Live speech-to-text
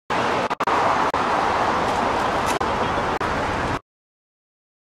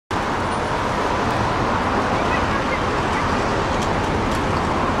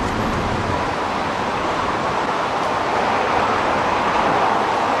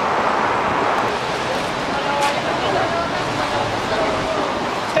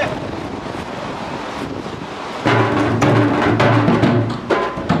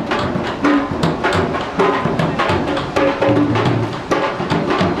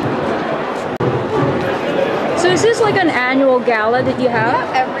is this like an annual gala that you have?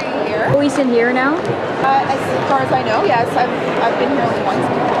 Yeah, every year. Always in here now? As far as I know, yes. I've been here only once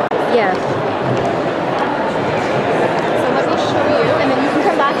before. Yes. So let me show you, and then you can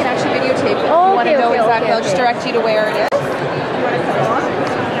come back and actually videotape it. Oh, if you want to know exactly. Okay. I'll just direct you to where it is. You want to come on?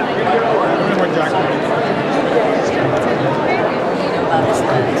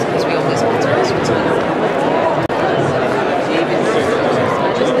 Because we always want to.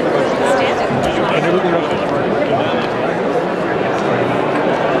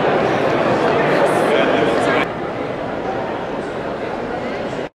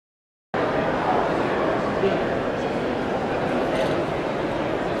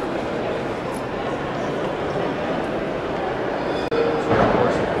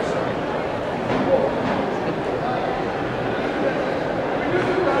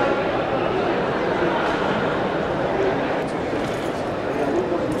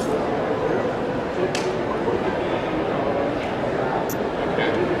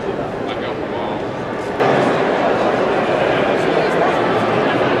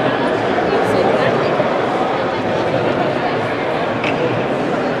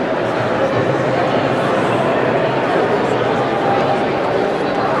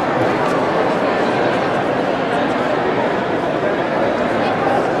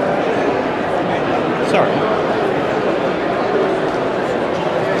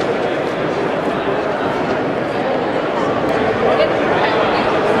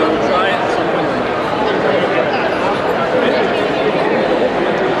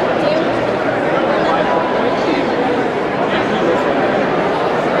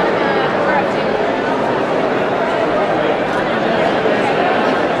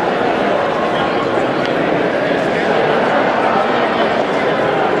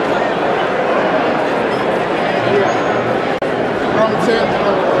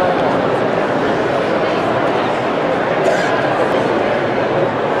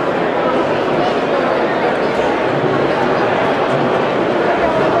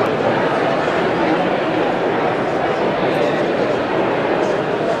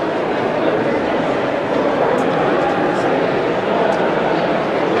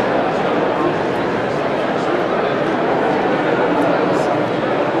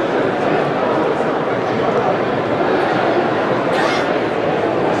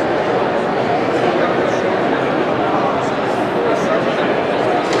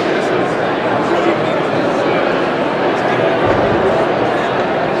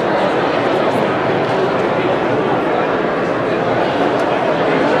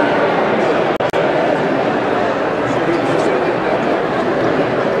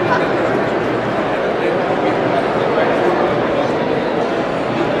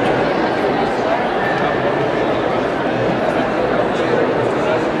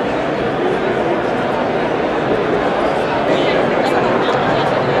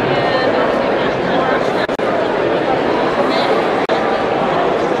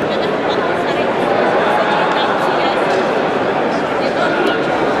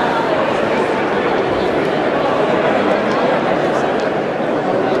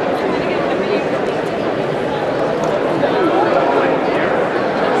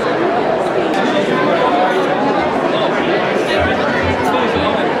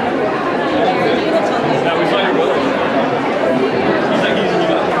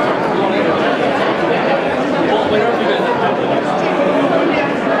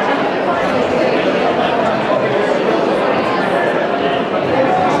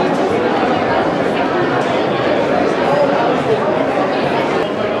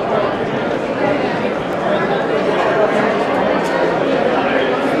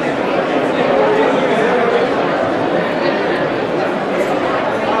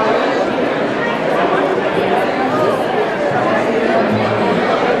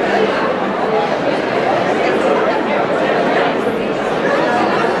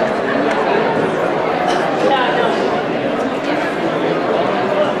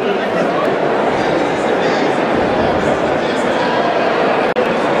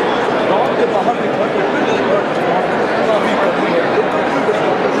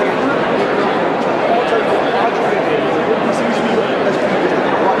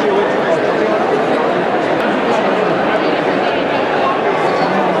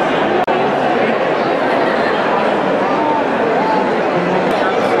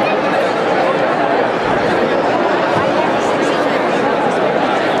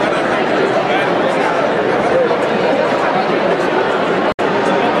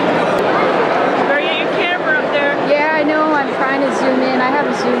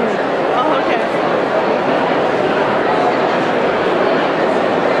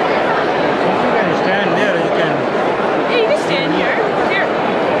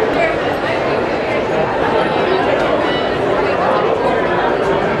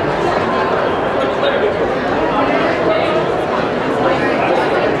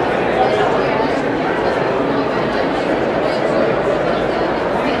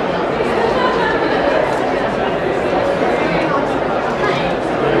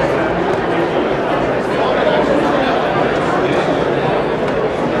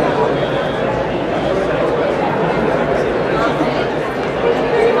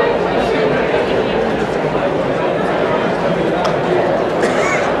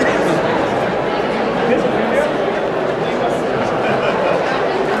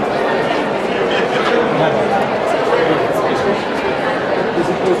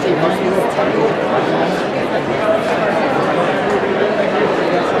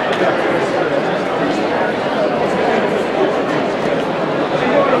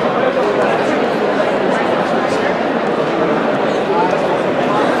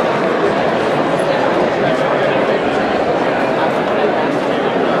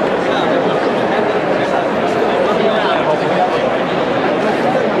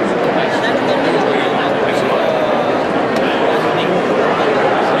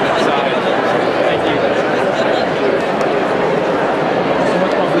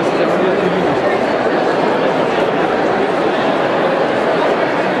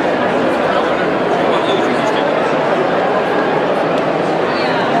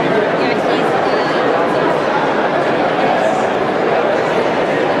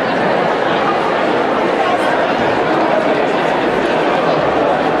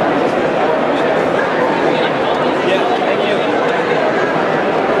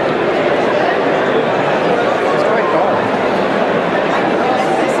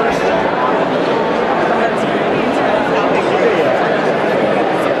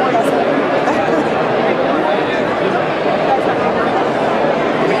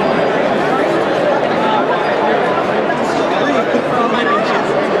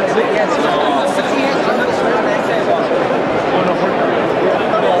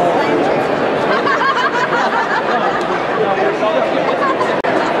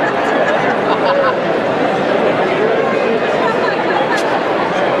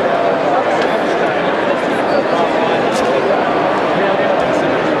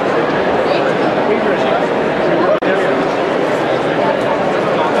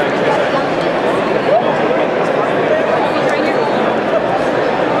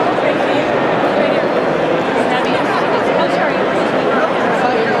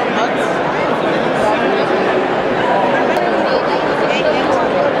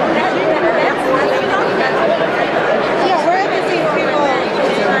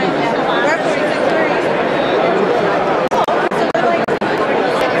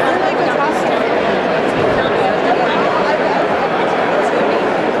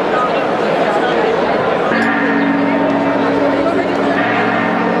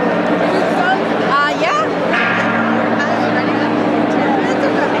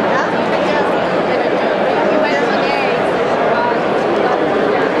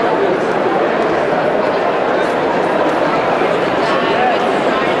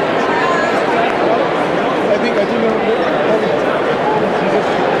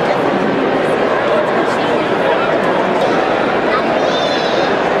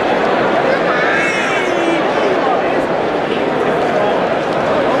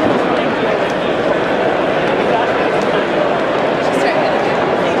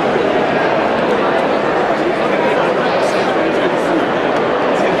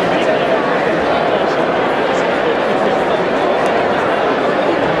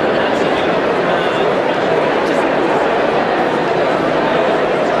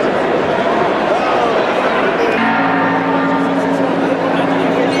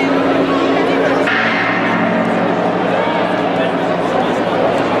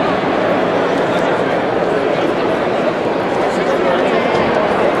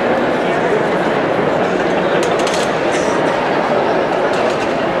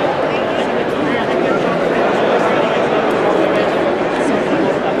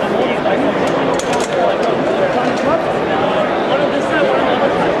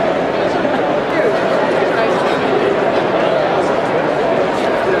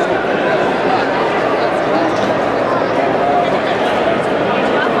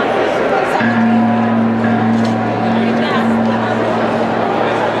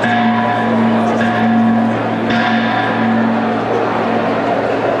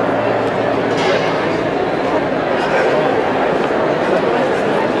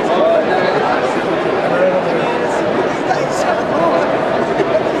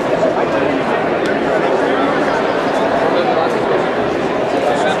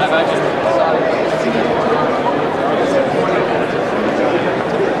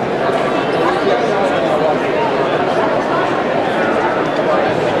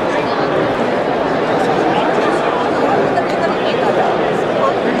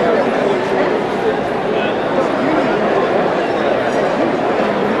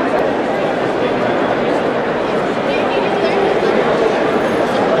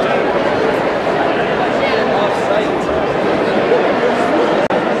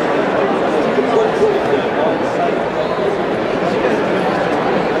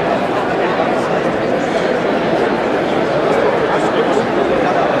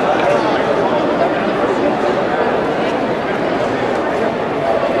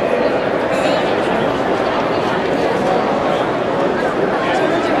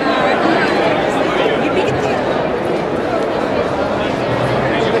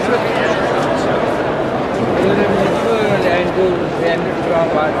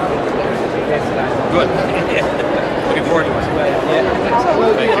 Good. Looking forward to it.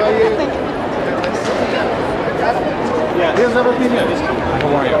 Yeah, here's never been here.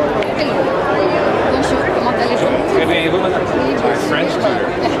 How are you? Good to be able to my French tutor.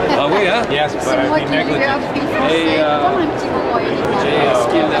 Oh, oui, hein? Yes, but I've been negligent. Et,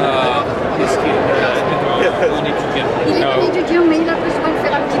 est-ce qu'il on étudiant? Il est un étudiant, mais il a besoin de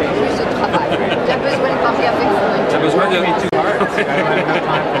faire un petit peu plus de travail. Il a besoin de parler avec vous. T'as besoin de...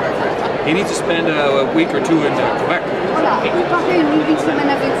 He needs to spend a week or two in Quebec. Voilà, il paraît une semaine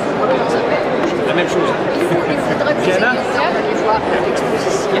avec vous. La même chose. Il faudrait que vous ayez le temps d'aller voir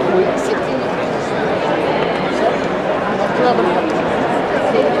l'exposition. C'est une...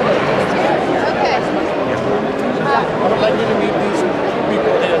 Okay. I would like you to meet these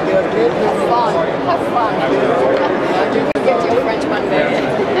people. They are great. Have fun. Have fun. You will get your French one day.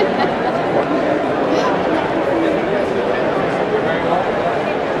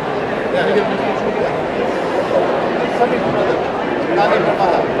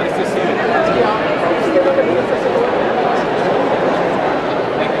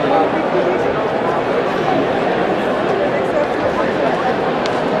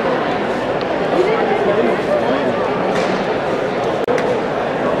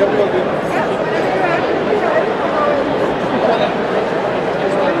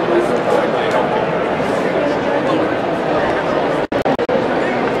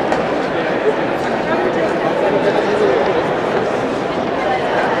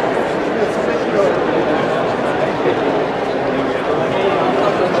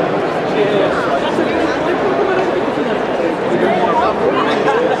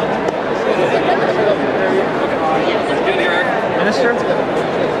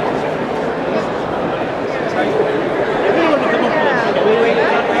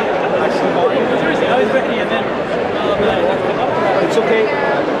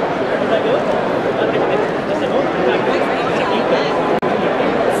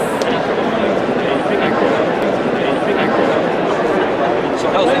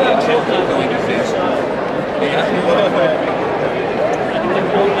 else in the intent of going to this.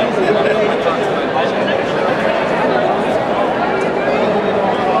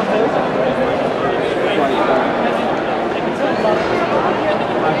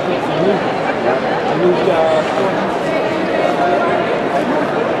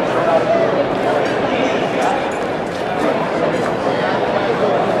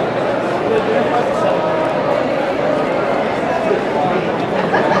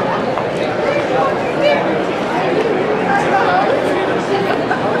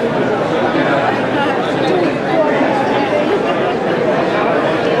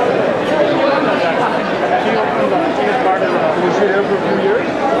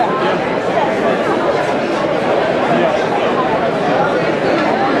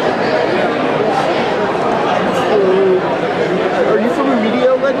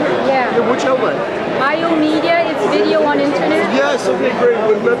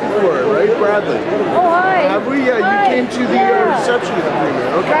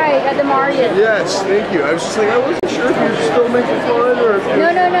 Yes, thank you. I was just like, I wasn't sure if you're still making fun or if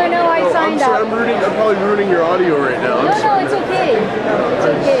you're... No, I signed up. I'm probably ruining your audio right now. No, it's okay. It's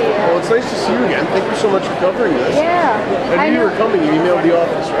okay. Well, it's nice to see you again. Thank you so much for covering this. Yeah. I knew you were coming. You emailed the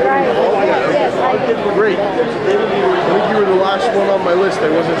office, right? Right. Yes, I did. Great. I think you were the last one on my list. I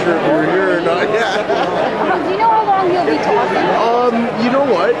wasn't sure if you were here or not. Yeah. Do you know how long you'll be talking? You know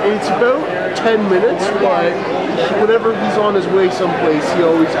what? It's about 10 minutes, but whenever he's on his way someplace, he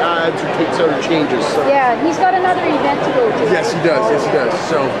always adds or takes out or changes. So. Yeah, he's got another event to go to. Yes, he does. Yes, he does.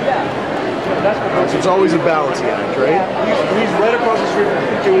 So it's always a balancing act, right? Yeah. He's right across the street.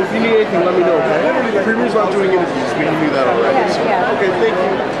 Okay, well, if you need anything, let me know, okay? Premier's not doing interviews, but you knew that already. Yeah. Okay, thank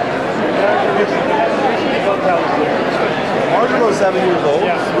you. Ours are about 7 years old.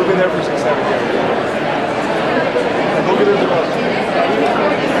 We've been there for 6, 7 years. Look at his house.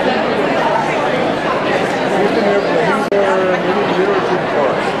 He's been there for a year or two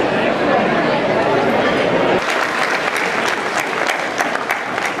before.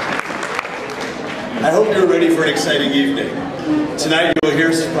 I hope you're ready for an exciting evening. Tonight you will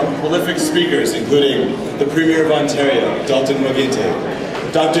hear from prolific speakers including the Premier of Ontario, Dalton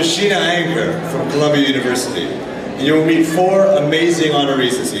McQuinty, Dr. Sheena Iyengar from Columbia University, and you will meet 4 amazing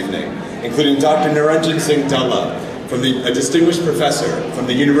honorees this evening, including Dr. Niranjan Singh Dalla, a distinguished professor from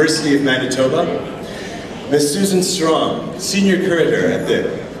the University of Manitoba, Ms. Susan Strong, senior curator at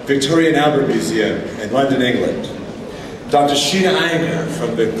the Victoria and Albert Museum in London, England, Dr. Sheena Iyengar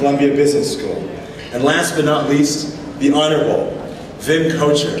from the Columbia Business School, and last but not least, the Honorable Vim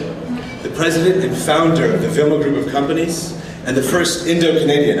Kocher, the president and founder of the Vilma Group of Companies and the first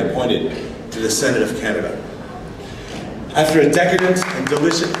Indo-Canadian appointed to the Senate of Canada. After a decadent and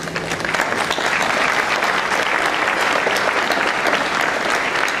delicious...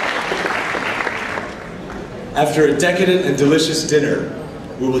 After a decadent and delicious dinner,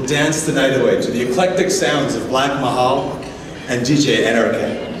 we will dance the night away to the eclectic sounds of Black Mahal and DJ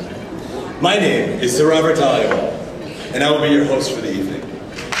NRK. My name is Zorawar Dhaliwal, and I will be your host for the evening.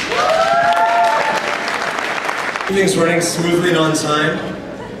 Evening's running smoothly and on time.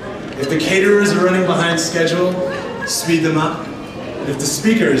 If the caterers are running behind schedule, speed them up. And if the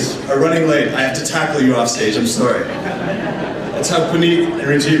speakers are running late, I have to tackle you off stage, I'm sorry. That's how Puneet and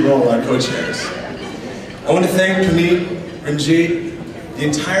Ranjit roll on co-chairs. I want to thank Puneet, Ranjit, the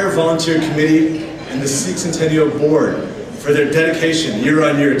entire volunteer committee, and the Sikh Centennial Board for their dedication year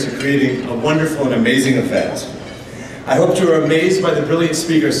on year to creating a wonderful and amazing event. I hope you are amazed by the brilliant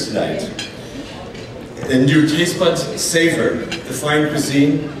speakers tonight. And your taste buds savor the fine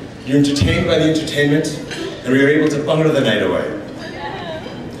cuisine, you're entertained by the entertainment, and we are able to bungle the night away.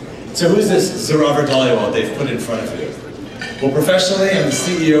 So who's this Zorawar Dhaliwal they've put in front of you? Well, professionally, I'm the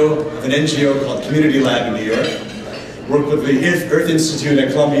CEO of an NGO called Community Lab in New York. Work with the Earth Institute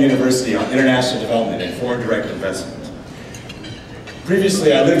at Columbia University on international development and foreign direct investment.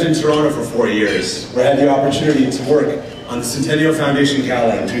 Previously, I lived in Toronto for 4 years, where I had the opportunity to work on the Centennial Foundation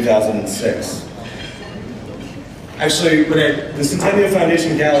Gala in 2006. Actually, the Centennial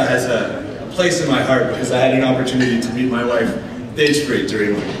Foundation Gala has a place in my heart because I had an opportunity to meet my wife, Dejpreet,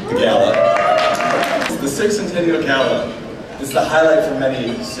 during the gala. The Sikh Centennial Gala is the highlight for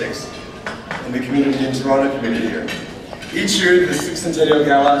many Sikhs in the community, in Toronto community here. Each year, the Sikh Centennial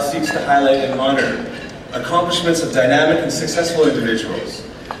Gala seeks to highlight and honor accomplishments of dynamic and successful individuals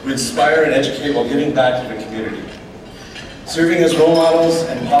who inspire and educate while giving back to the community, serving as role models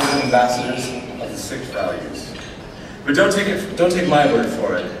and positive ambassadors of the Sikh values. But don't take my word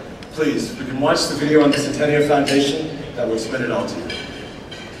for it. Please, you can watch the video on the Centennial Foundation that will explain it all to you.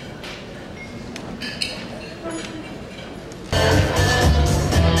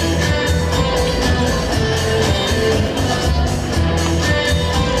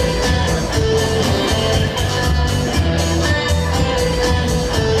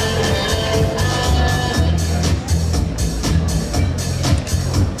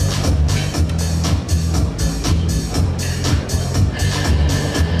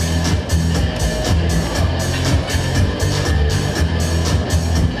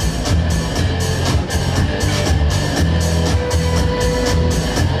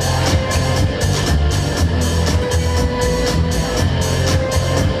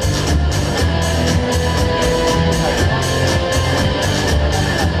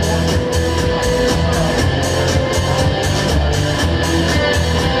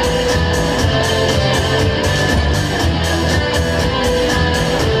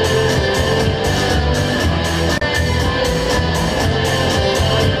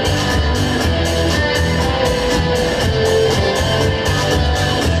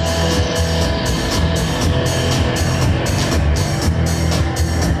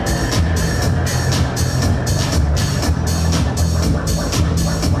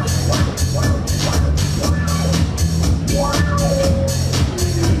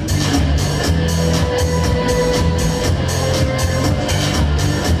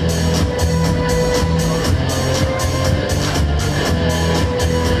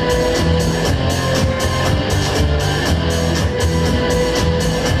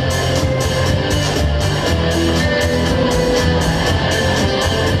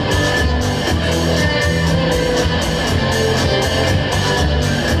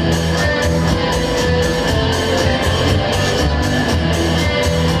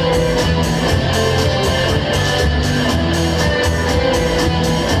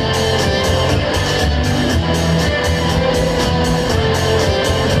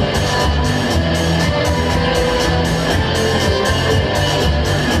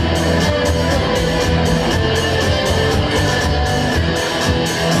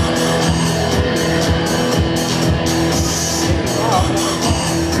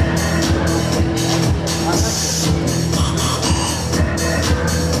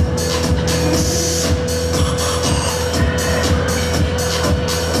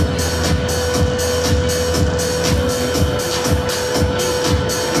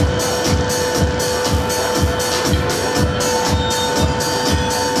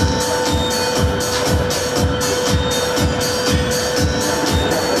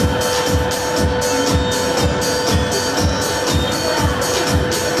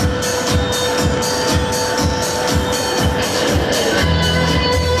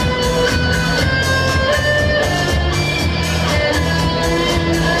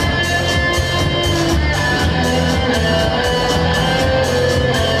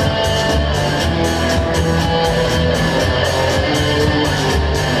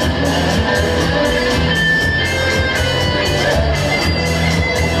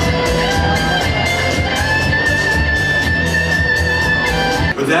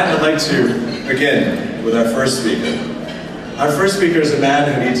 like to begin with our first speaker. Our first speaker is a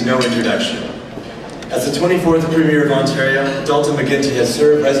man who needs no introduction. As the 24th Premier of Ontario, Dalton McQuinty has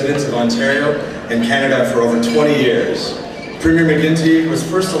served residents of Ontario and Canada for over 20 years. Premier McQuinty was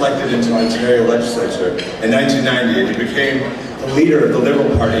first elected into Ontario legislature in 1990 and he became the leader of the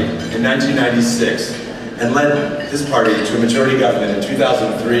Liberal Party in 1996 and led this party to a majority government in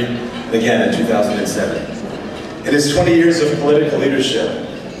 2003 and again in 2007. In his 20 years of political leadership,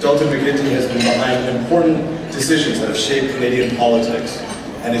 Dalton McQuinty has been behind important decisions that have shaped Canadian politics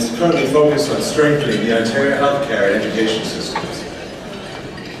and is currently focused on strengthening the Ontario healthcare and education systems.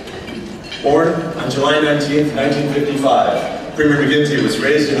 Born on July 19, 1955, Premier McQuinty was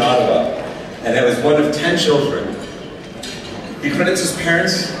raised in Ottawa and was one of 10 children. He credits his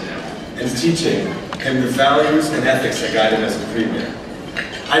parents and his teaching him the values and ethics that guide him as a Premier.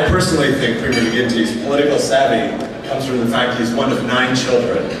 I personally think Premier McQuinty's political savvy comes from the fact he's one of 9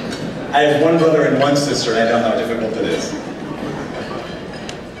 children. I have 1 brother and 1 sister, and I know how difficult it is.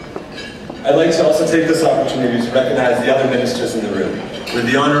 I'd like to also take this opportunity to recognize the other ministers in the room, with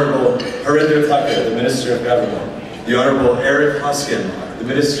the Honourable Harinder Thakur, the Minister of Government, the Honourable Eric Hoskin, the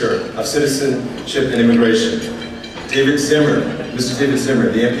Minister of Citizenship and Immigration, David Zimmer, Mr. David Zimmer,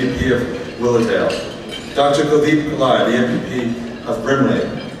 the MPP of Willowdale, Dr. Kuldeep Kalar, the MPP of Brimley,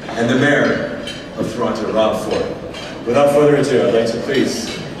 and the Mayor of Toronto, Rob Ford. Without further ado, I'd like to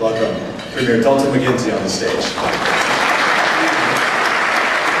please welcome Premier Dalton McQuinty on the stage.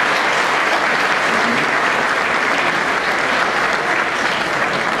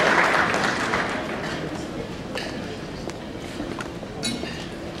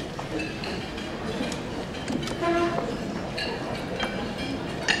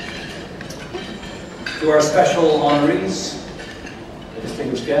 To our special honorees,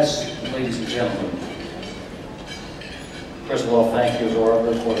 distinguished guests, ladies and gentlemen. First of all, thank you, Zora,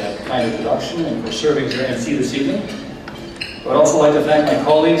 for that kind introduction and for serving as your MC this evening. I would also like to thank my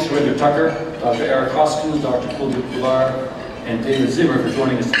colleagues, Harinder Thakur, Dr. Eric Hoskins, Dr. Kuldeep Kalar, and David Zimmer for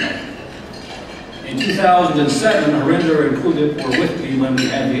joining us tonight. In 2007, Harinder and Kuldeep were with me when we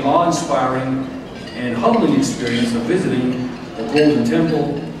had the awe-inspiring and humbling experience of visiting the Golden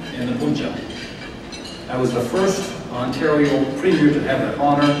Temple in the Punjab. I was the first Ontario Premier to have that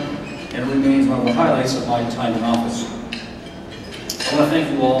honor, and it remains one of the highlights of my time in office. I want to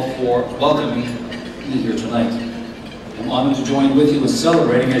thank you all for welcoming me here tonight. I'm honored to join with you in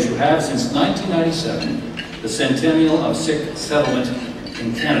celebrating, as you have since 1997, the centennial of Sikh settlement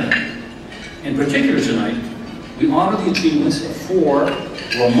in Canada. In particular tonight, we honor the achievements of 4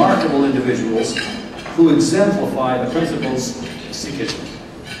 remarkable individuals who exemplify the principles of Sikhism.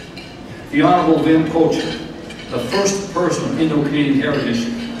 The Honourable Vim Kochhar, the first person of Indo-Canadian heritage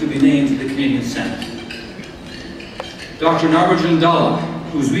to be named to the Canadian Senate. Dr. Narbajan Dalla,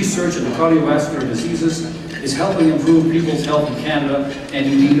 whose research into cardiovascular diseases is helping improve people's health in Canada and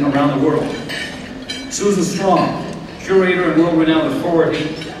indeed around the world. Susan Strong, curator and world-renowned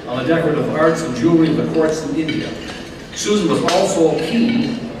authority on the decorative arts and jewelry of the courts in India. Susan was also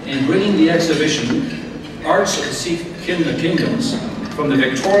key in bringing the exhibition Arts of the Sikh Kingdoms from the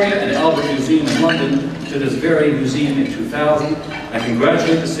Victoria and Albert Museum in London to this very museum in 2000. I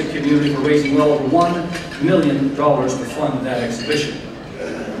congratulate the Sikh community for raising well over $1 million to fund that exhibition.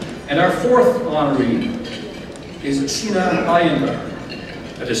 And our 4th honoree is Sheena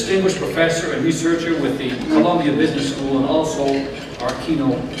Iyengar, a distinguished professor and researcher with the Columbia Business School and also our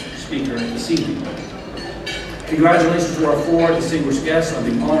keynote speaker this evening. Congratulations to our 4 distinguished guests on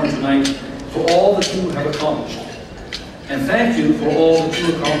being honored tonight for all that you have accomplished. And thank you for all that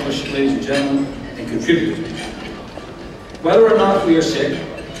you accomplished, ladies and gentlemen, and contributed. Whether or not we are Sikh,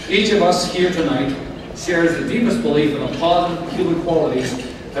 each of us here tonight shares the deepest belief in the positive human qualities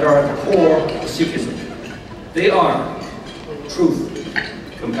that are at the core of Sikhism. They are truth,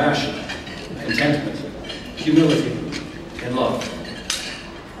 compassion, contentment, humility, and love.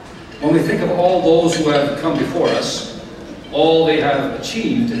 When we think of all those who have come before us, all they have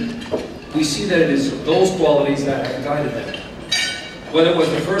achieved, we see that it is those qualities that have guided them. Whether it was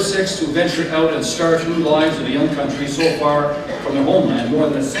the first Sikhs to venture out and start new lives in a young country so far from their homeland more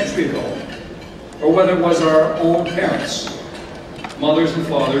than a century ago, or whether it was our own parents, mothers and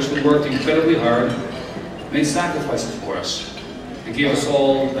fathers who worked incredibly hard, made sacrifices for us, to give us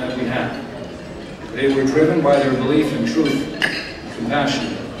all that we had. They were driven by their belief in truth,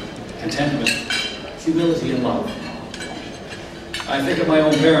 compassion, contentment, humility, and love. I think of my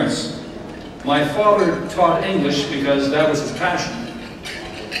own parents. My father taught English because that was his passion,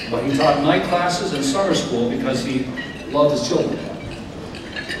 but he taught night classes and summer school because he loved his children.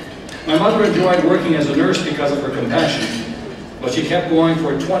 My mother enjoyed working as a nurse because of her compassion, But she kept going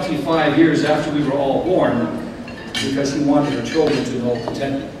for 25 years after we were all born because he wanted her children to know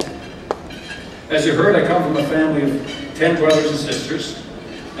contentment. As you heard, I come from a family of 10 brothers and sisters,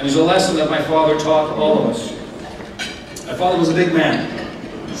 and there's a lesson that my father taught all of us. My father was a big man,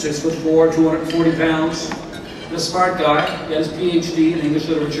 6'4", 240 pounds, and a smart guy. He had his PhD in English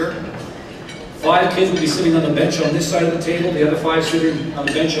literature. 5 kids would be sitting on the bench on this side of the table, the other 5 sitting on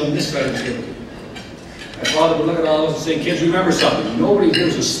the bench on this side of the table. My father would look at all of us and say, kids, remember something. Nobody here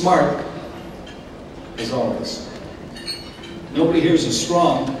is as smart as all of us. Nobody here is as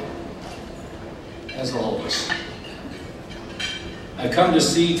strong as all of us. I've come to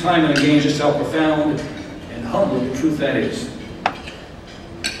see time and again just how profound and humbling the truth that is.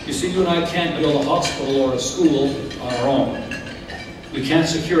 You see, you and I can't build a hospital or a school on our own. We can't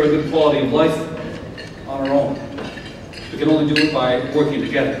secure a good quality of life on our own. We can only do it by working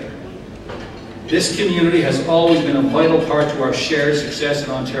together. This community has always been a vital part to our shared success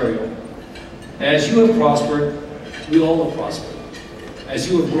in Ontario. As you have prospered, we all have prospered. As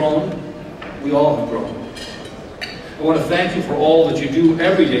you have grown, we all have grown. I want to thank you for all that you do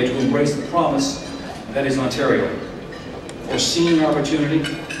every day to embrace the promise that is Ontario, for seeing opportunity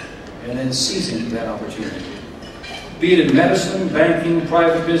and then seizing that opportunity. Be it in medicine, banking,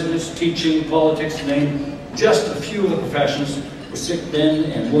 private business, teaching, politics, to name just a few of the professions where Sikh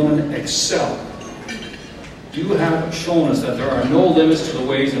men and women excel. You have shown us that there are no limits to the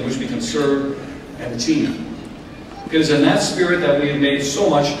ways in which we can serve and achieve. It is in that spirit that we have made so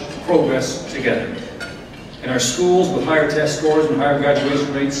much progress together. In our schools with higher test scores and higher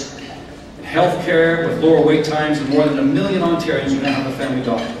graduation rates, in healthcare with lower wait times, and more than 1 million Ontarians who now have a family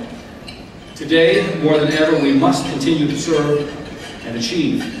doctor. Today, more than ever, we must continue to serve and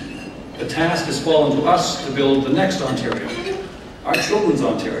achieve. The task has fallen to us to build the next Ontario, our children's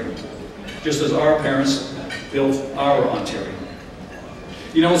Ontario, just as our parents built our Ontario.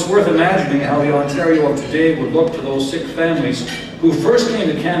 You know, it's worth imagining how the Ontario of today would look to those Sikh families who first came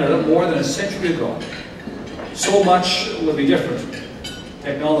to Canada more than a century ago. So much would be different.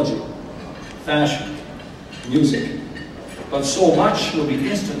 Technology, fashion, music. But so much will be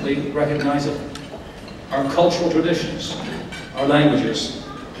instantly recognizable. Our cultural traditions, our languages,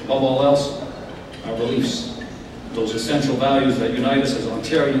 above all else, our beliefs, those essential values that unite us as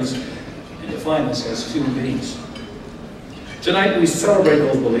Ontarians and define us as human beings. Tonight we celebrate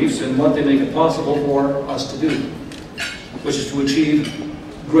those beliefs and what they make it possible for us to do, which is to achieve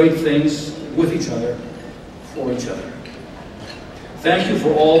great things with each other, for each other. Thank you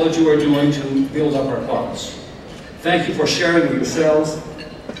for all that you are doing to build up our province. Thank you for sharing with yourselves.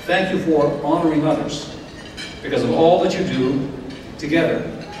 Thank you for honoring others. Because of all that you do,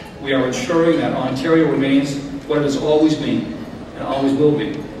 together, we are ensuring that Ontario remains what it has always been and always will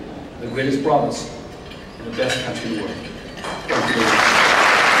be, the greatest province and the best country in the world. Thank you very much.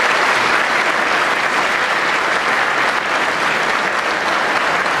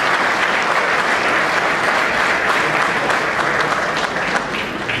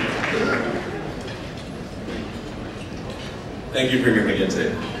 Thank you, Premier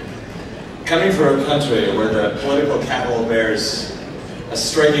McQuinty. Coming from a country where the political capital bears a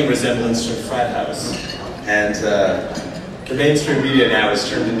striking resemblance to a frat house, and the mainstream media now has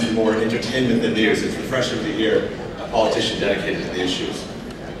turned into more entertainment than news, it's refreshing to hear a politician dedicated to the issues.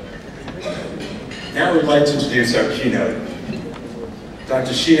 Now we'd like to introduce our keynote,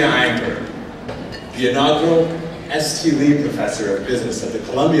 Dr. Sheena Iyengar, the inaugural St. Lee Professor of Business at the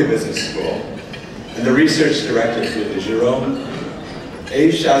Columbia Business School and the Research Director for the Jerome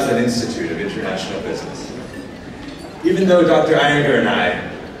A. Shazan Institute of International Business. Even though Dr. Iyengar and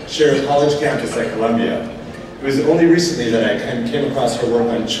I share a college campus at Columbia, it was only recently that I came across her work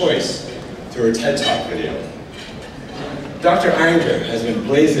on choice through her TED Talk video. Dr. Iyengar has been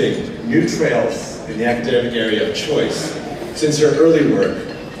blazing new trails in the academic area of choice since her early work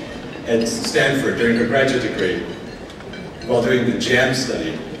at Stanford during her graduate degree, while doing the JAM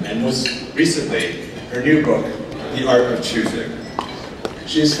study, and most recently, her new book, The Art of Choosing.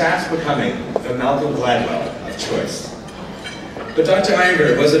 She is fast becoming the Malcolm Gladwell of choice. But Dr.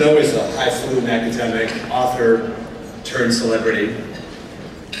 Iyengar wasn't always a highfalutin academic, author, turned celebrity.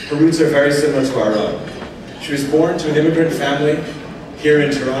 Her roots are very similar to our own. She was born to an immigrant family here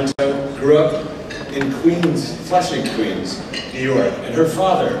in Toronto, grew up in Queens, Flushing, Queens, New York, and her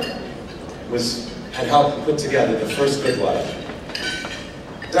father had helped put together the first Good Life.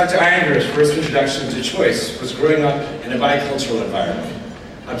 Dr. Iyengar's first introduction to choice was growing up in a bicultural environment,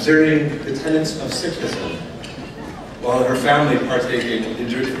 observing the tenets of Sikhism, while her family partaking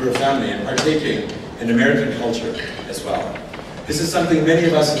in American culture as well. This is something many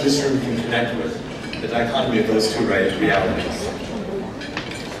of us in this room can connect with, the dichotomy of those two realities.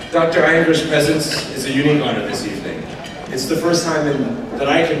 Dr. Iyengar's presence is a unique honor this evening. It's the first time that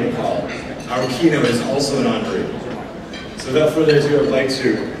I can recall our keynote is also an honoree. So without further ado, I'd like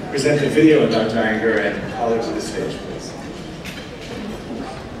to present the video of Dr. Iyengar and call her to the stage, please.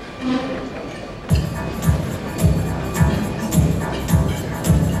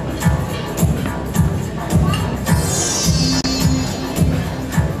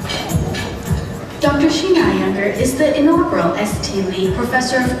 Dr. Sheena Iyengar is the inaugural ST Lee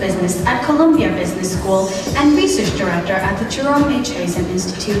Professor of Business at Columbia Business School and Research Director at the Jerome H. Hazen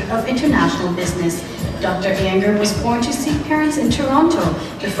Institute of International Business. Dr. Iyengar was born to Sikh parents in Toronto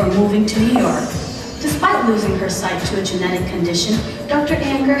before moving to New York. Despite losing her sight to a genetic condition, Dr.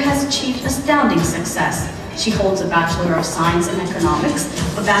 Iyengar has achieved astounding success. She holds a Bachelor of Science in Economics,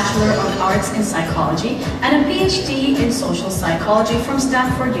 a Bachelor of Arts in Psychology, and a PhD in Social Psychology from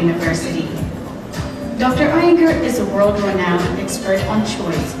Stanford University. Dr. Iyengar is a world-renowned expert on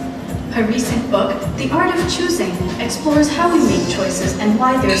choice. Her recent book, The Art of Choosing, explores how we make choices and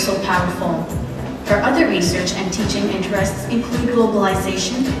why they're so powerful. Her other research and teaching interests include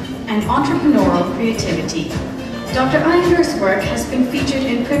globalization and entrepreneurial creativity. Dr. Iyengar's work has been featured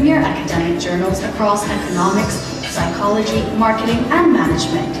in premier academic journals across economics, psychology, marketing, and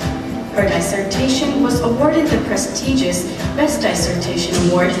management. Her dissertation was awarded the prestigious Best Dissertation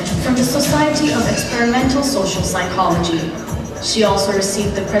Award from the Society of Experimental Social Psychology. She also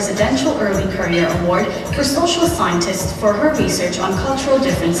received the Presidential Early Career Award for Social Scientists for her research on cultural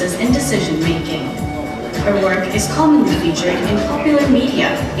differences in decision-making. Her work is commonly featured in popular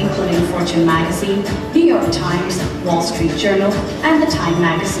media, including Fortune magazine, New York Times, Wall Street Journal, and the Time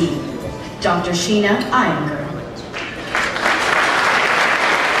magazine. Dr. Sheena Iyengar.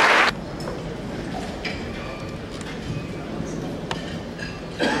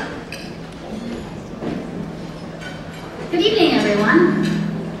 Good evening, everyone.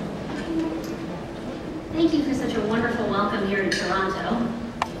 Thank you for such a wonderful welcome here in Toronto.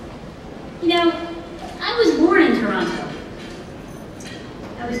 You know, I was born in Toronto.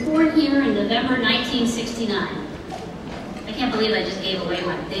 I was born here in November 1969. I can't believe I just gave away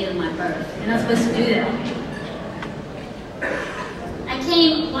my date of my birth. You're not supposed to do that. I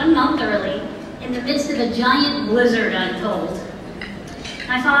came 1 month early in the midst of a giant blizzard, I'm told.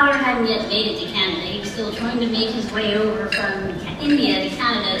 My father hadn't yet made it to Canada. He was still trying to make his way over from India to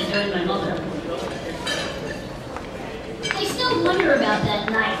Canada to join my mother. I still wonder about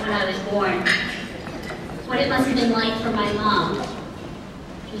that night when I was born. What it must have been like for my mom.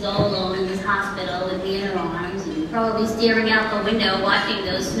 She was all alone in this hospital with me in her arms and probably staring out the window watching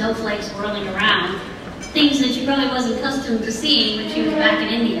those snowflakes whirling around. Things that she probably wasn't accustomed to seeing when she was back in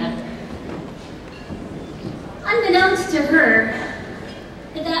India. Unbeknownst to her,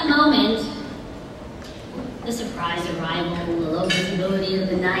 at that moment, the surprise arrival, the low visibility of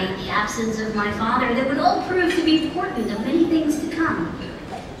the night, the absence of my father, that would all prove to be important of many things to come.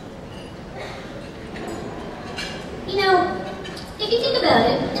 You know, if you think about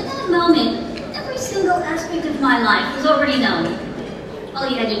it, at that moment, every single aspect of my life was already known. All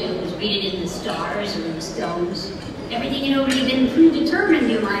you had to do was read it in the stars or in the stones. Everything had already been predetermined,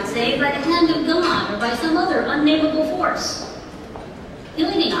 you might say, by the hand of God or by some other unnamable force. The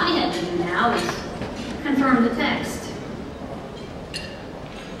only thing I had to do now is confirm the text.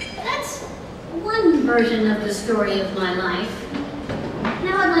 That's one version of the story of my life.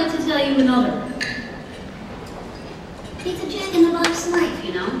 Now I'd like to tell you another. It's a jack-in-the-box life,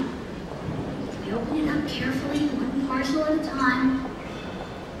 you know. We open it up carefully, one parcel at a time.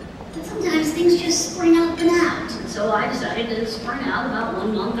 But sometimes things just spring up and out. And so I decided to spring out about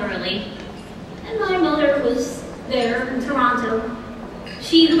 1 month early. And my mother was there in Toronto.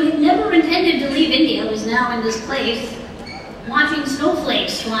 She, who had never intended to leave India, was now in this place, watching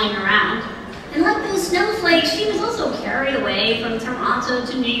snowflakes flying around. And like those snowflakes, she was also carried away from Toronto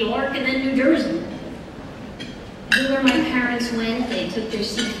to New York and then New Jersey. Everywhere my parents went, they took their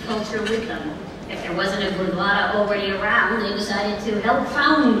Sikh culture with them. If there wasn't a Gurdwara already around, they decided to help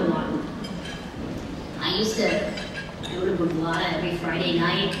found one. I used to go to Gurdwara every Friday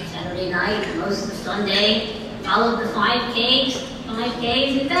night, Saturday night, most of Sunday, followed the 5Ks.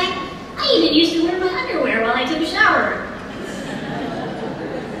 In fact, I even used to wear my underwear while I took a shower.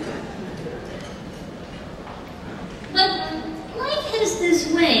 But life has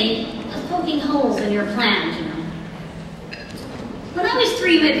this way of poking holes in your plans, you know. When I was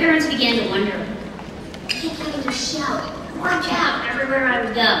 3, my parents began to wonder. I kept having to shout, "Watch out," everywhere I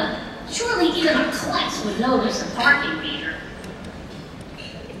would go. Surely even a klutz would notice a parking meter.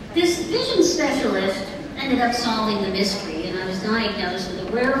 This vision specialist ended up solving the mystery, and I was diagnosed with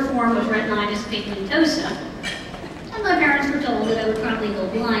a rare form of retinitis pigmentosa. And my parents were told that I would probably go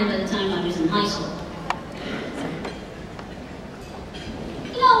blind by the time I was in high school.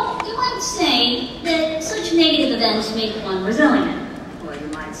 You know, you might say that such negative events make one resilient, or you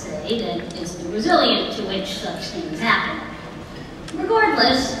might say that it's the resilient to which such things happen.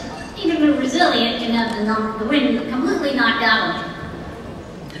 Regardless, even the resilient can have the wind completely knocked out of them.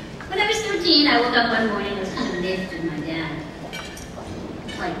 When I was 13, I woke up one morning, I was kind of miffed at my dad.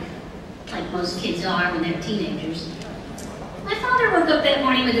 Like most kids are when they're teenagers. My father woke up that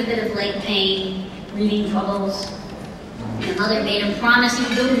morning with a bit of leg pain, breathing troubles. My mother made him promise he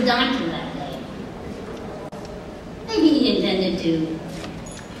would go to the doctor that day. Maybe he intended to.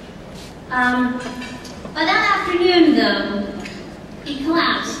 By that afternoon, though, he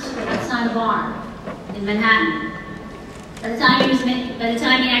collapsed outside a bar in Manhattan. By the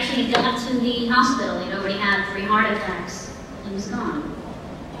time he actually got to the hospital, he'd already had 3 heart attacks and was gone.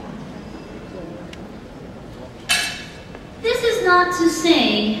 This is not to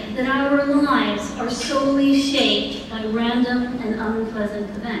say that our lives are solely shaped by random and unpleasant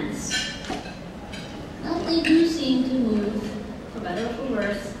events. But they do seem to move, for better or for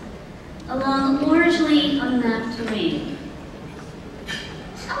worse, along largely unmapped terrain.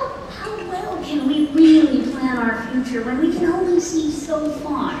 How well can we really plan our future when we can only see so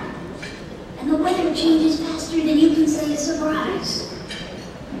far? And the weather changes faster than you can say a surprise.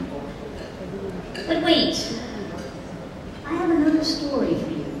 But wait, I have another story for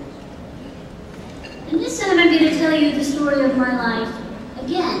you. And this time I'm going to tell you the story of my life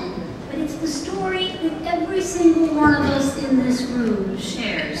again, but it's the story that every single one of us in this room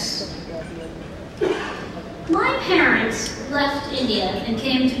shares. My parents left India and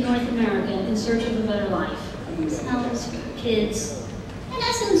came to North America in search of a better life for themselves, for their kids. In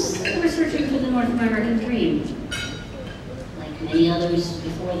essence, they were searching for the North American dream. Like many others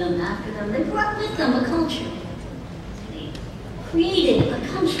before them, after them, they brought with them a culture. They created a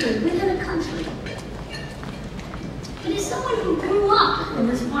country within a country. But as someone who grew up in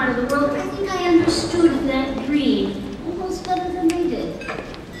this part of the world, I think I understood that dream almost better than they did.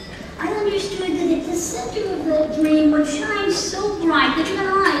 I understood that at the center of that dream, what shines so bright that even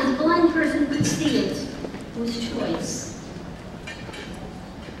I, as a blind person, could see it, was choice.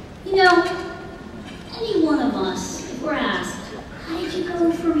 You know, any one of us, if we're asked, how did you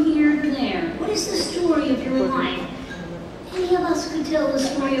go from here to there? What is the story of your life? Any of us could tell the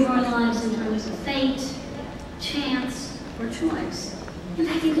story of our lives in terms of fate, chance, or choice. In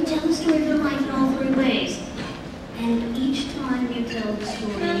fact, you could tell the story of your life in all 3 ways. And each time you tell the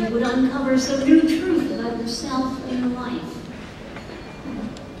story, you would uncover some new truth about yourself and your life.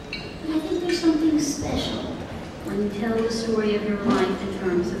 And I think there's something special when you tell the story of your life in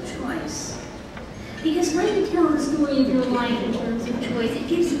terms of choice. Because when you tell the story of your life in terms of choice, it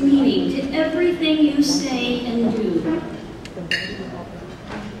gives meaning to everything you say and do.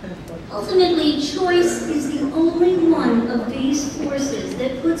 Ultimately, choice is the only one of these forces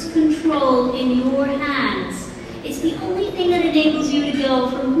that puts control in your hands. It's the only thing that enables you to go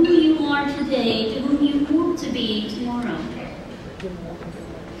from who you are today to who you want to be tomorrow.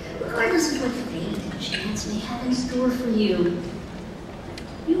 Regardless of what fate and chance may have in store for you,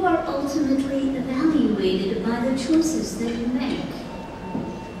 you are ultimately evaluated by the choices that you make.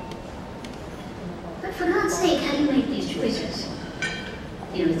 But for God's sake, how do you make these choices?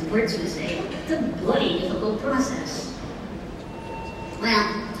 You know, as the words would say, it's a bloody difficult process.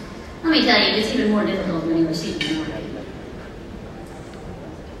 Well, let me tell you, it's even more difficult when you're a Sikh American.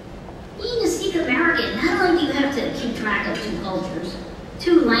 Being a Sikh American, not only do you have to keep track of 2 cultures,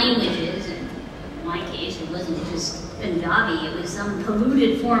 2 languages, and in my case, it wasn't just Punjabi, it was some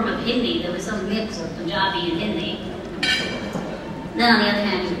polluted form of Hindi, there was some mix of Punjabi and Hindi. Then on the other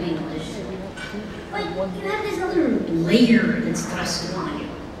hand, you have English. But you have this other layer that's thrust upon you.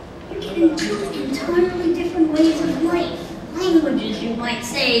 You're given 2 entirely different ways of life. Languages, you might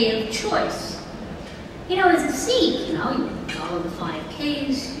say, of choice. You know, as a Sikh, you follow the 5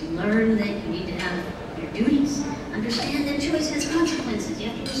 Ks, you learn that you need to have your duties, understand that choice has consequences. You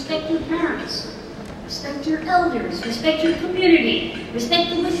have to respect your parents, respect your elders, respect your community, respect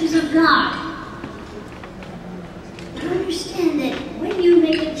the wishes of God. But understand that when you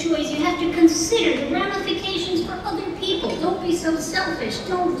make a choice, you have to consider the ramifications for other people. Don't be so selfish.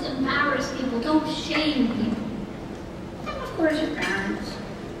 Don't embarrass people. Don't shame people. Of course, your parents,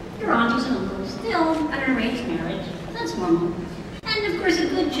 your aunties and uncles, they all had an arranged marriage. That's normal. And of course, a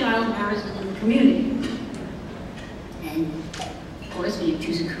good child marries within the community. And of course, when you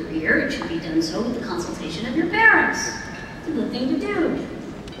choose a career, it should be done so with the consultation of your parents. It's a good thing to do.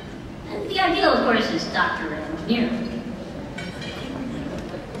 And the ideal, of course, is doctor or engineer.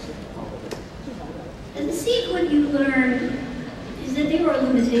 As a Sikh, what you learn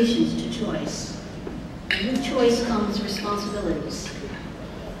limitations to choice. And with choice comes responsibilities.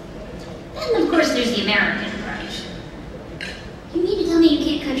 And of course there's the American approach. You mean to tell me you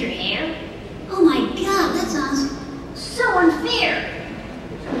can't cut your hair? Oh my God, that sounds so unfair.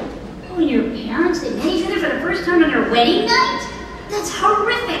 Oh, and your parents, they met each other for the first time on their wedding night? That's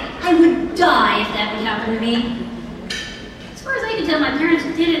horrific. I would die if that would happen to me. As far as I can tell, my parents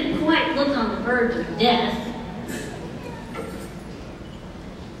didn't quite look on the verge of death.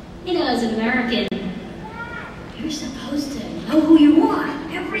 You know, as an American, you're supposed to know who you are.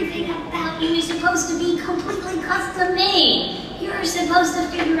 Everything about you is supposed to be completely custom-made. You're supposed to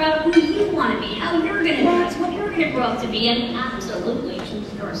figure out who you want to be, how you're going to dress, what you're going to grow up to be, and absolutely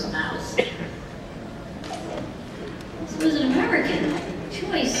choose your spouse. So as an American,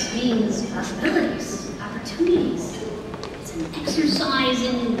 choice means possibilities, opportunities. It's an exercise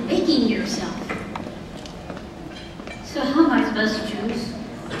in making yourself. So how am I supposed to choose?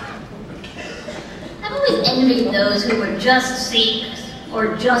 I've always envied those who were just Sikhs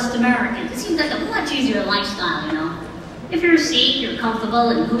or just Americans. It seems like a much easier lifestyle, you know. If you're a Sikh, you're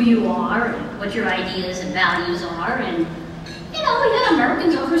comfortable in who you are and what your ideas and values are, and you know, yeah,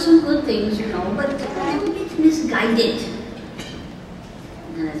 Americans offer some good things, you know, but we get misguided.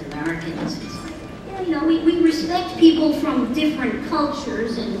 And then as Americans, it's like, yeah, you know, we respect people from different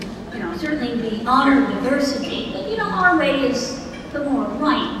cultures, and you know, certainly we honor diversity, but you know, our way is the more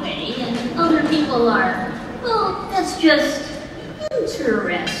right way, and other people are, well, that's just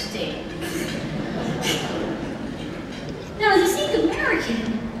interesting. Now, as a Sikh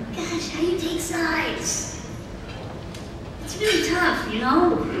American, gosh, how do you take sides? It's really tough, you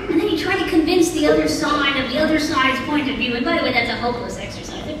know? And then you try to convince the other side of the other side's point of view, and by the way, that's a hopeless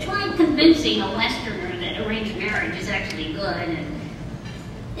exercise. They're trying convincing a Westerner that arranged marriage is actually good, and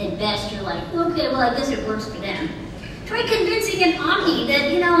at best you're like, okay, well, I guess it works for them. Try convincing an Ami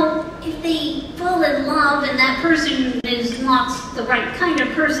that, you know, if they fall in love and that person is not the right kind of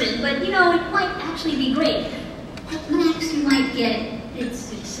person, but, you know, it might actually be great. At max, you might get,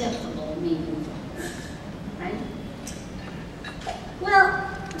 it's acceptable, maybe, right?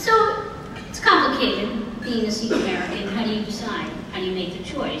 Well, so it's complicated being a Sikh American. How do you decide? How do you make the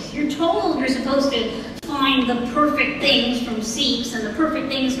choice? You're told you're supposed to find the perfect things from Sikhs and the perfect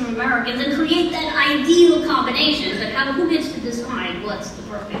things from Americans and create that ideal combination, but who gets to decide what's the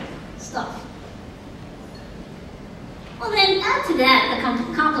perfect stuff? Well then, add to that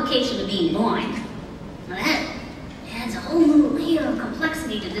the complication of being blind. Now that adds a whole new layer of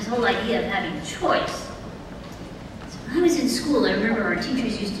complexity to this whole idea of having a choice. So when I was in school, I remember our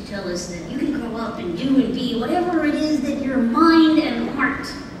teachers used to tell us that you can grow up and do and be whatever it is that your mind and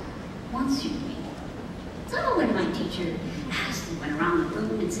heart wants you to be. So when my teacher asked and went around the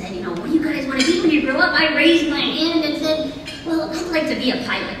room and said, you know, what do you guys want to be when you grow up? I raised my hand and said, well, I'd like to be a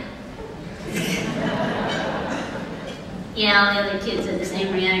pilot. Yeah, all the other kids had the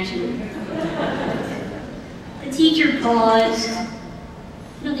same reaction. The teacher paused. I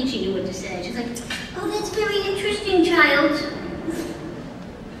don't think she knew what to say. She's like, oh, that's very interesting, child.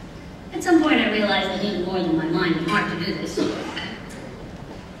 At some point I realized I needed more than my mind and heart to do this.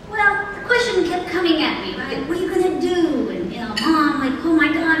 Well, the question kept coming at me, right? What are you going to do? And, you know, Mom, like, oh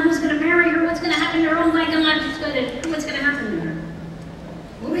my God, who's going to marry her? What's going to happen to her? Oh my God, what's going to happen to her?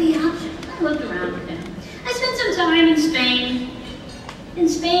 What were the options? I looked around at them. I spent some time in Spain. In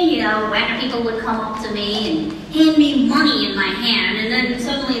Spain, you know, random people would come up to me and hand me money in my hand, and then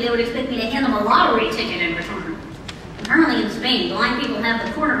suddenly they would expect me to hand them a lottery ticket in return. Apparently in Spain, blind people have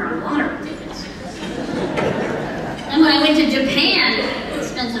the corner on lottery tickets. And when I went to Japan, I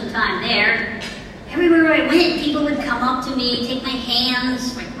spent some time there. Everywhere I went, people would come up to me, take my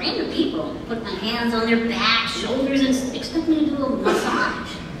hands, like random people, put my hands on their back, shoulders, and expect me to do a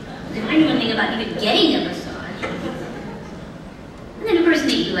massage. And I knew nothing about even getting a massage. And then of course in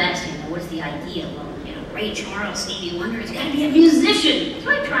the US, you know, what's the idea? Well, you know, Ray Charles, Stevie Wonder, it's got to be a musician.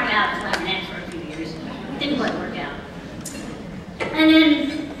 So I tried out clarinet for a few years. It didn't quite work out. And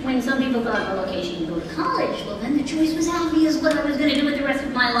then when some people thought, well, okay, she can go to college, well then the choice was obvious what I was going to do with the rest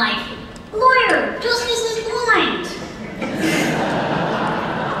of my life. Lawyer, justice is blind.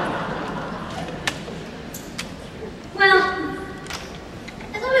 Well,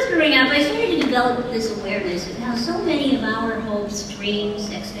 as I was growing up, I started to develop this awareness of how so many of our hopes, dreams,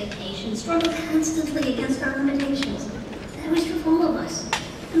 expectations struggle constantly against our limitations. That was true for all of us.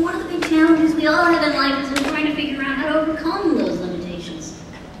 And one of the big challenges we all have in life is we're trying to figure out how to overcome those limitations.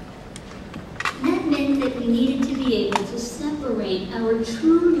 And that meant that we needed to be able to separate our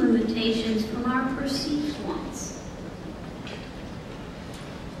true limitations from our perceived ones.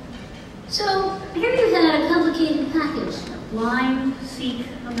 So here you had a complicated package. blind Sikh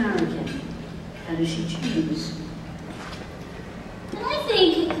American. How does she choose? And I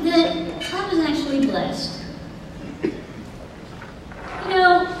think that I was actually blessed. You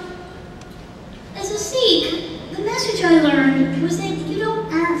know, as a Sikh, the message I learned was that you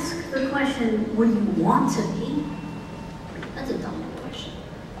don't ask the question, what do you want to be? That's a dumb question.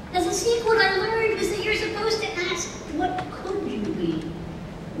 As a Sikh, what I learned was that you're supposed to ask, what could you be?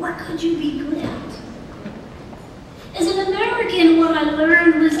 What could you be good at? As an American, what I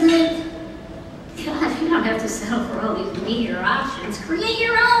learned was that, God, you don't have to settle for all these meager options. Create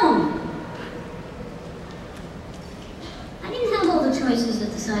your own. I didn't have all the choices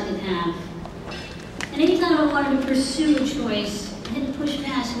that decided to have. And anytime I wanted to pursue a choice, I had to push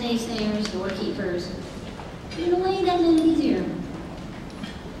past naysayers, doorkeepers. But in a way, that made it easier.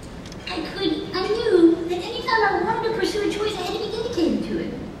 I knew that anytime I wanted to pursue a choice, I had to be dedicated to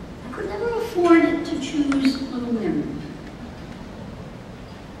it. I could never afford to choose on a whim.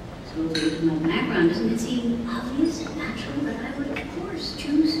 So if you look at my background, doesn't it seem obvious and natural that I would, of course,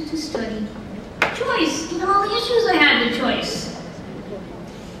 choose to study choice, given all the issues I had with choice?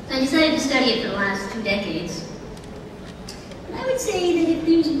 So I decided to study it for the last 2 decades. And I would say that if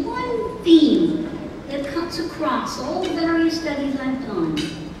there's one theme that cuts across all the various studies I've done,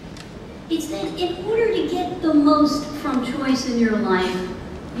 it's that in order to get the most from choice in your life,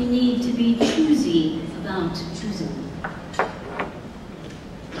 you need to be choosy about choosing.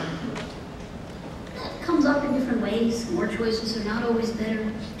 That comes up in different ways. More choices are not always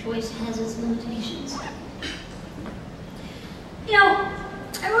better. Choice has its limitations. You know,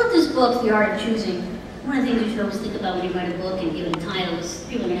 I wrote this book, The Art of Choosing. One of the things you should always think about when you write a book and give it a title is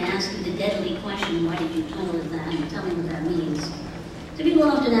people are going to ask you the deadly question, why did you title it that? And tell me what that means. So people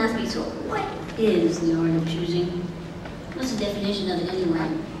often ask me, so what is the art of choosing? What's the definition of it anyway?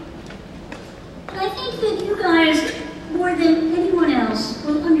 And I think that you guys, more than anyone else,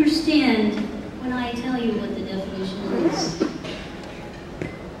 will understand when I tell you what the definition is.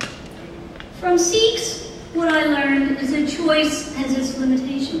 From Sikhs, what I learned is that choice has its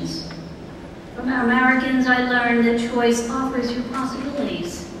limitations. From Americans, I learned that choice offers you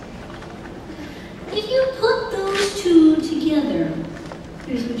possibilities. If you put those two together,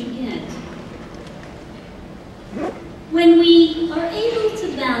 here's what you get. When we are able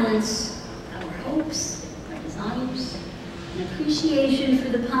to balance our hopes, our desires, and appreciation for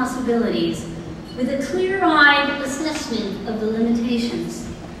the possibilities with a clear-eyed assessment of the limitations,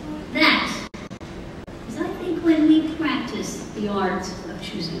 that is, I think, when we practice the art of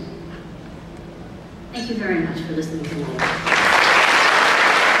choosing. Thank you very much for listening to me.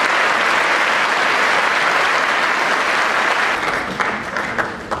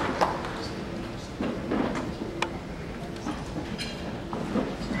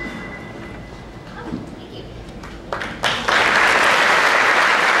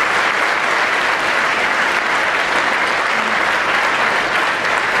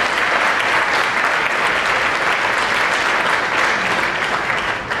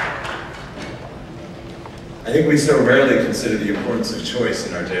 I think we so rarely consider the importance of choice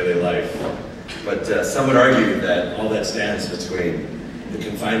in our daily life, but some would argue that all that stands between the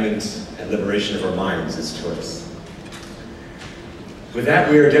confinement and liberation of our minds is choice. With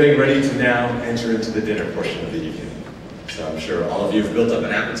that, we are getting ready to now enter into the dinner portion of the evening. So I'm sure all of you have built up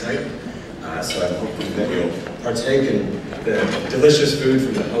an appetite, so I'm hoping that you'll partake in the delicious food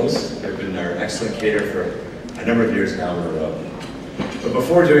from the host. They've been our excellent caterer for a number of years now in a row. But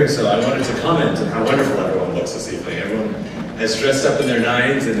before doing so, I wanted to comment on how wonderful everyone looks this evening. Everyone has dressed up in their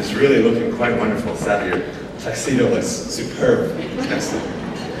nines and is really looking quite wonderful. Sadly, your tuxedo looks superb. Excellent.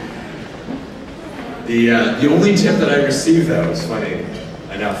 The only tip that I received, though, was funny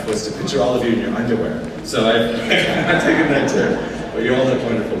enough, was to picture all of you in your underwear. So I've taken that tip, but you all look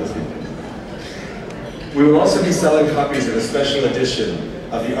wonderful this evening. We will also be selling copies of a special edition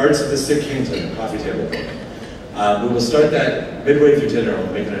of The Arts of the Sikh Kingdom coffee table book. We will start that midway through dinner.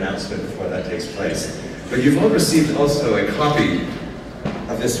 We'll make an announcement before that takes place. But you've all received also a copy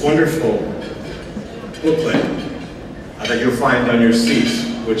of this wonderful booklet that you'll find on your seat,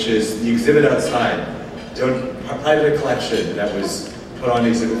 which is the exhibit outside. Part of a collection that was put on the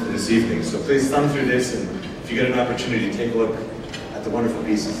exhibit for this evening. So please thumb through this, and if you get an opportunity, take a look at the wonderful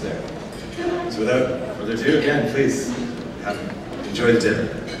pieces there. So without further ado, again, please enjoy the dinner.